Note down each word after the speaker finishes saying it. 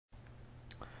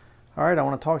All right, I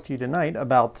want to talk to you tonight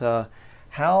about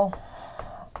how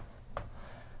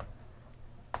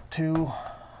to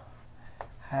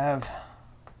have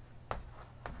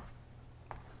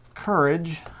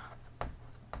courage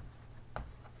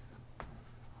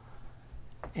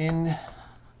in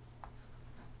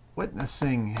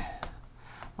witnessing.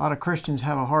 A lot of Christians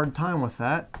have a hard time with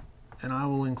that, and I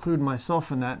will include myself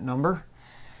in that number.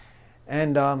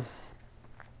 And I'm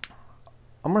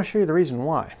going to show you the reason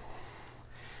why.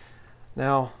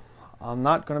 Now, I'm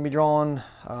not going to be drawing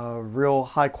real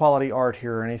high quality art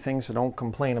here or anything, so don't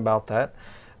complain about that.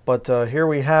 But here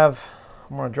we have,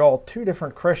 I'm going to draw two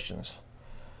different Christians.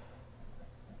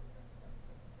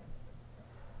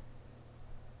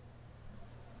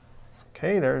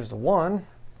 Okay, there's the one.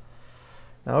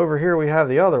 Now over here we have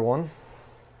the other one.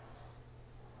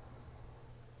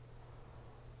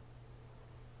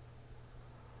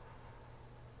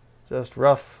 Just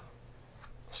rough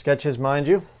sketches, mind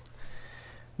you.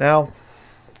 Now,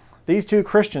 these two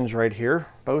Christians right here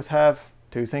both have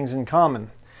two things in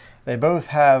common. They both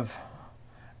have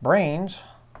brains,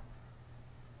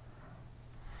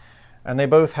 and they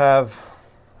both have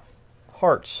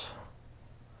hearts.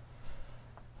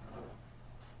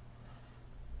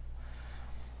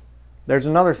 There's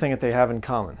another thing that they have in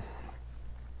common,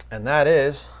 and that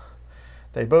is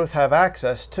they both have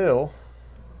access to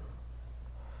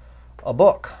a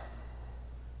book.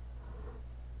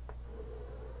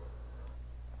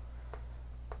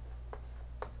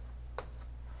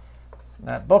 And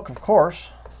that book, of course,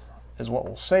 is what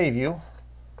will save you.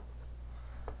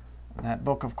 And that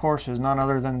book, of course, is none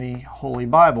other than the Holy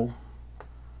Bible.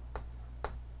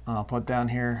 I'll put down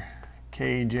here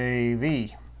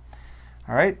KJV.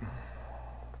 All right.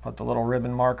 Put the little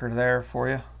ribbon marker there for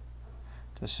you,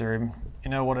 just so you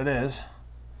know what it is.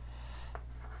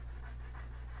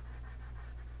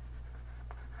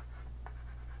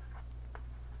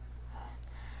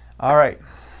 All right.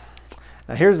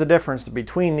 Now here's the difference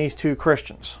between these two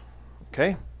Christians.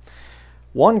 Okay.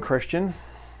 One Christian,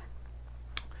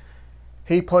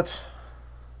 he puts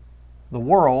the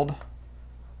world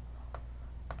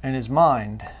in his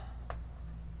mind.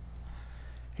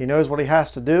 He knows what he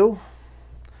has to do.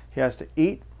 He has to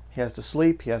eat, he has to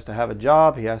sleep, he has to have a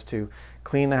job, he has to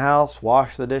clean the house,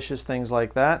 wash the dishes, things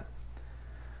like that.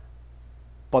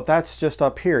 But that's just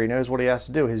up here. He knows what he has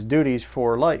to do, his duties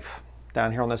for life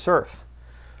down here on this earth.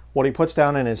 What he puts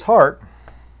down in his heart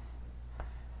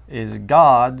is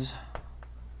God's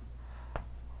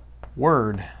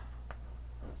Word.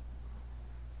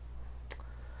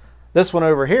 This one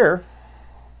over here,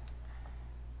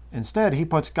 instead, he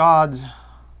puts God's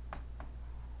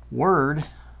Word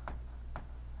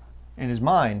in his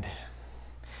mind.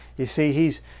 You see,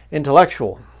 he's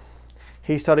intellectual.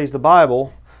 He studies the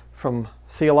Bible from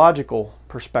theological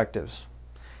perspectives.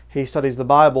 He studies the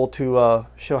Bible to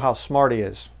show how smart he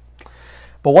is.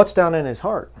 But what's down in his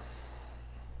heart?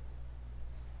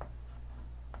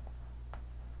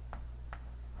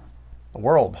 The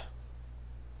world.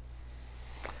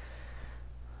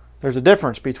 There's a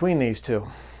difference between these two.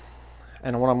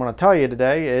 And what I'm going to tell you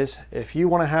today is, if you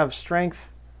want to have strength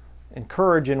and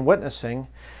courage in witnessing,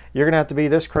 you're going to have to be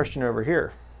this Christian over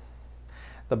here.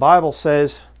 The Bible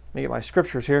says, let me get my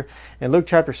scriptures here, in Luke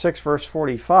chapter 6 verse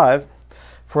 45,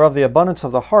 for of the abundance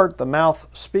of the heart the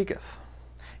mouth speaketh.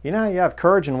 You know how you have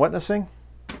courage in witnessing?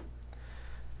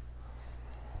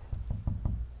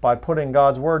 By putting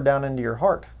God's Word down into your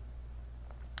heart.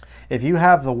 If you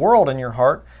have the world in your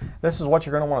heart, this is what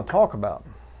you're going to want to talk about.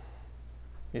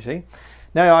 You see?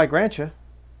 Now, I grant you,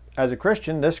 as a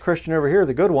Christian, this Christian over here,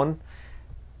 the good one,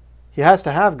 he has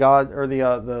to have God, or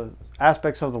the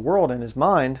aspects of the world in his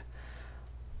mind,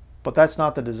 but that's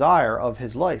not the desire of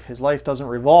his life. His life doesn't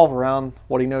revolve around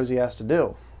what he knows he has to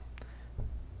do.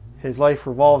 His life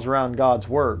revolves around God's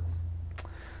Word.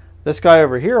 This guy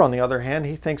over here, on the other hand,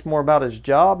 he thinks more about his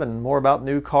job and more about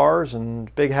new cars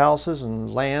and big houses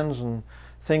and lands and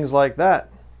things like that.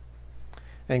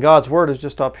 And God's Word is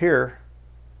just up here.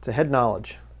 It's a head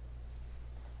knowledge.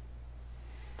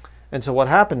 And so what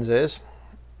happens is,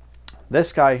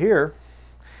 this guy here,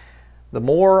 the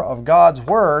more of God's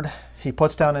Word he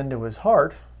puts down into his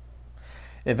heart,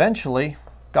 eventually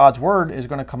God's Word is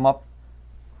going to come up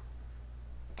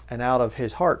and out of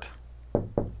his heart.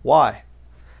 Why?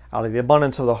 Out of the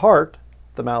abundance of the heart,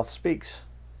 the mouth speaks.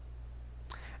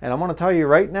 And I'm going to tell you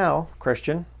right now,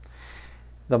 Christian,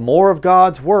 the more of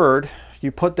God's Word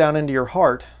you put down into your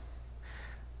heart,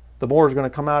 the more is going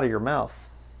to come out of your mouth.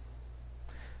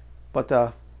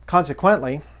 But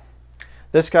consequently,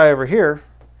 this guy over here,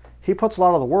 he puts a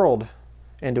lot of the world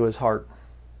into his heart.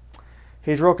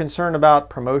 He's real concerned about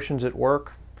promotions at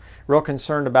work, real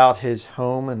concerned about his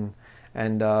home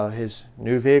and his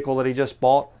new vehicle that he just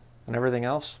bought and everything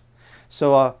else.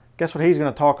 So guess what he's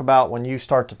going to talk about when you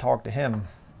start to talk to him?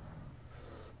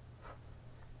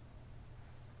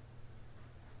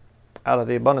 Out of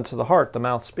the abundance of the heart, the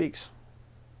mouth speaks.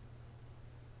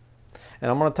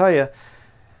 And I'm going to tell you,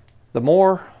 the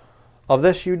more of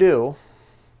this you do,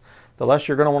 the less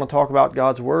you're going to want to talk about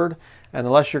God's Word, and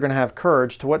the less you're going to have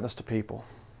courage to witness to people.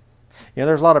 You know,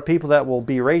 there's a lot of people that will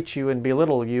berate you and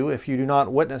belittle you if you do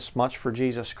not witness much for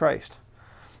Jesus Christ.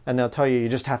 And they'll tell you, you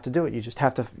just have to do it. You just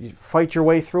have to fight your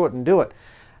way through it and do it.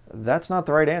 That's not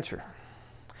the right answer.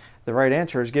 The right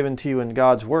answer is given to you in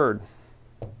God's Word.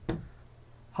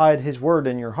 Hide His Word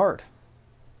in your heart.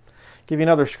 Give you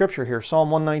another scripture here.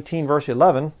 Psalm 119, verse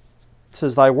 11. It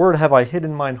says, Thy word have I hid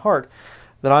in mine heart,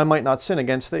 that I might not sin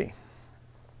against Thee.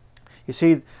 You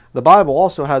see, the Bible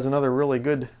also has another really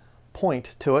good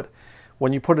point to it.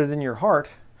 When you put it in your heart,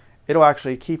 it'll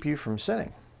actually keep you from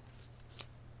sinning.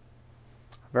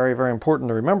 Very, very important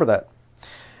to remember that.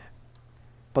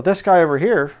 But this guy over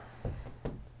here,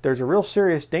 there's a real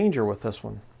serious danger with this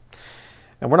one.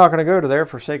 And we're not going to go to there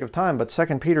for sake of time, but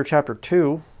 2 Peter chapter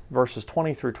 2, verses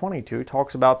 20 through 22,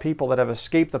 talks about people that have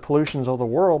escaped the pollutions of the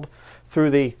world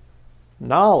through the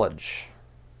knowledge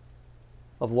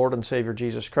of Lord and Savior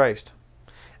Jesus Christ.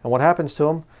 And what happens to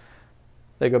them?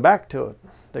 They go back to it.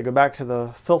 They go back to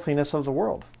the filthiness of the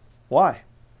world. Why?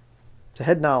 It's a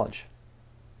head knowledge.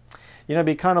 You know, it'd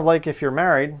be kind of like if you're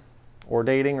married or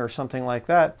dating or something like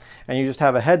that, and you just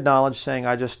have a head knowledge saying,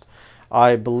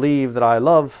 I believe that I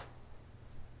love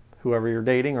whoever you're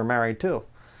dating or married to.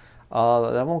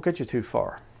 That won't get you too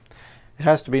far. It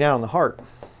has to be down in the heart.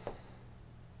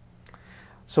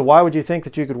 So why would you think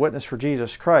that you could witness for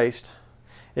Jesus Christ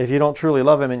if you don't truly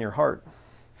love Him in your heart?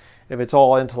 If it's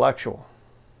all intellectual?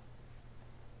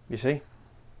 You see?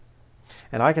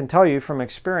 And I can tell you from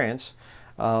experience,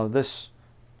 this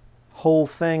whole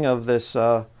thing of this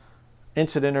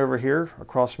incident over here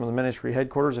across from the ministry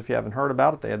headquarters, if you haven't heard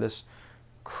about it, they had this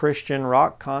Christian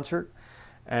rock concert.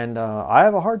 And I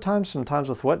have a hard time sometimes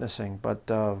with witnessing, but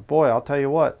boy, I'll tell you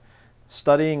what,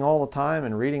 studying all the time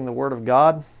and reading the Word of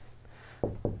God,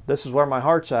 this is where my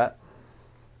heart's at.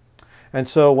 And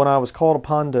so when I was called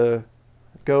upon to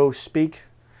go speak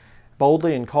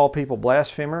boldly and call people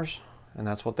blasphemers, and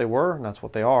that's what they were, and that's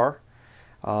what they are,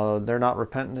 they're not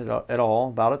repentant at all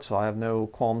about it, so I have no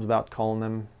qualms about calling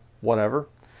them whatever.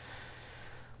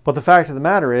 But the fact of the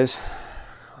matter is,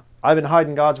 I've been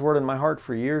hiding God's Word in my heart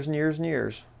for years and years and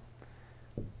years.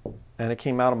 And it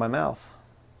came out of my mouth.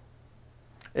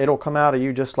 It'll come out of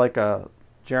you just like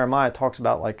Jeremiah talks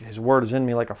about, like His Word is in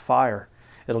me like a fire.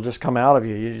 It'll just come out of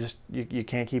you. You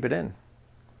can't keep it in.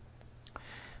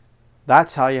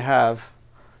 That's how you have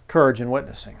courage in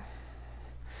witnessing.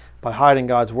 By hiding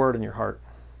God's Word in your heart.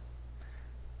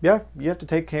 Yeah, you have to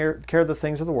take care of the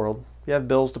things of the world. You have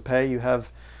bills to pay. You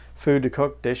have food to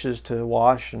cook, dishes to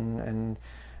wash, and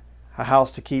a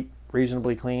house to keep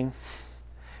reasonably clean,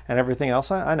 and everything else.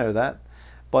 I know that.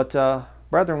 But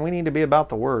brethren, we need to be about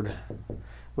the Word.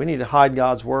 We need to hide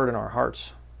God's Word in our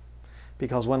hearts,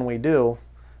 because when we do,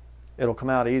 it'll come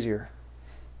out easier.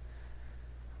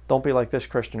 Don't be like this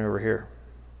Christian over here.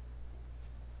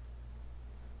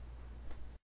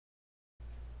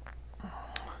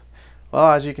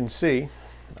 Well, as you can see,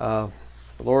 the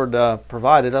Lord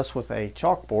provided us with a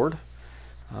chalkboard.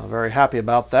 Very happy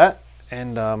about that.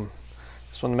 And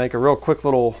just want to make a real quick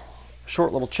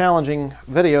short little challenging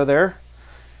video there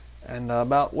and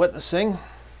about witnessing.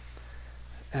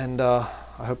 And I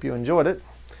hope you enjoyed it.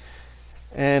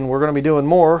 And we're going to be doing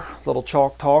more little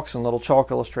chalk talks and little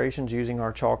chalk illustrations using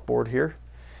our chalkboard here.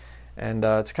 And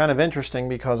it's kind of interesting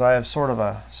because I have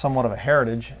somewhat of a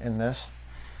heritage in this.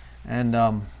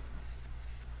 And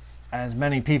as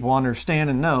many people understand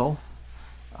and know,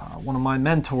 one of my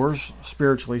mentors,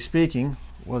 spiritually speaking,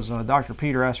 was Dr.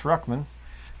 Peter S. Ruckman.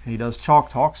 He does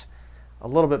chalk talks, a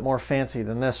little bit more fancy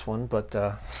than this one, but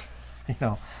you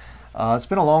know, it's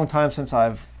been a long time since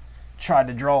I've tried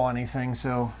to draw anything,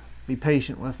 so be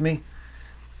patient with me.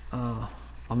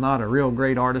 I'm not a real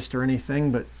great artist or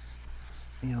anything, but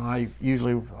you know,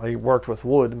 I worked with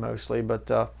wood mostly, but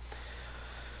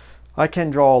I can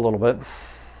draw a little bit.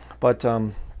 But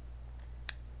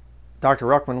Dr.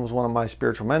 Ruckman was one of my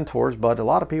spiritual mentors, but a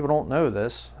lot of people don't know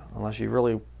this unless you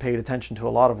really paid attention to a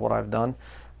lot of what I've done.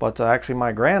 But actually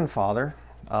my grandfather,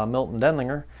 Milton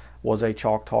Denlinger, was a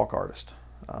chalk talk artist,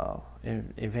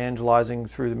 evangelizing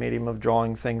through the medium of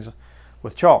drawing things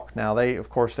with chalk. Now of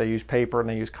course they use paper and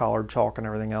they use colored chalk and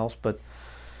everything else, but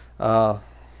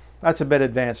that's a bit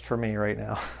advanced for me right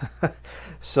now.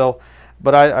 So,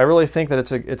 but I really think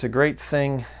that it's a great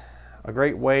thing a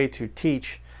great way to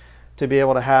teach, to be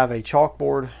able to have a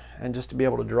chalkboard and just to be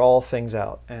able to draw things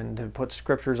out and to put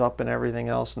scriptures up and everything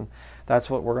else. And that's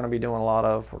what we're going to be doing a lot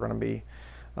of. We're going to be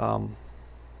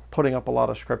putting up a lot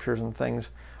of scriptures and things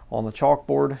on the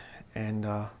chalkboard, and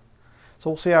so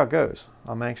we'll see how it goes.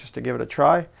 I'm anxious to give it a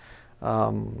try.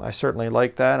 I certainly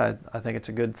like that. I think it's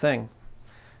a good thing.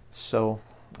 So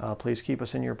please keep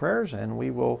us in your prayers, and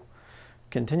we will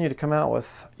continue to come out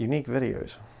with unique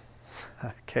videos.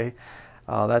 Okay,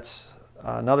 that's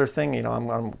another thing. You know, I'm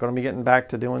going to be getting back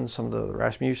to doing some of the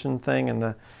Rasmussen thing,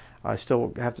 and I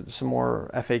still have to do some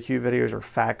more FAQ videos or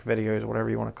FAQ videos, whatever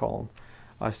you want to call them.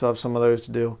 I still have some of those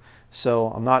to do, so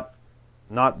I'm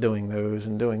not doing those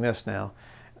and doing this now.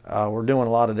 We're doing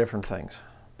a lot of different things,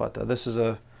 but this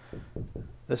is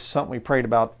something we prayed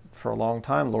about for a long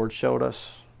time. Lord showed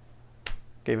us,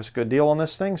 gave us a good deal on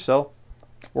this thing, so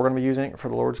we're going to be using it for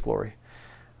the Lord's glory.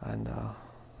 And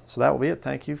so that will be it.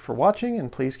 Thank you for watching,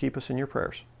 and please keep us in your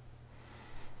prayers.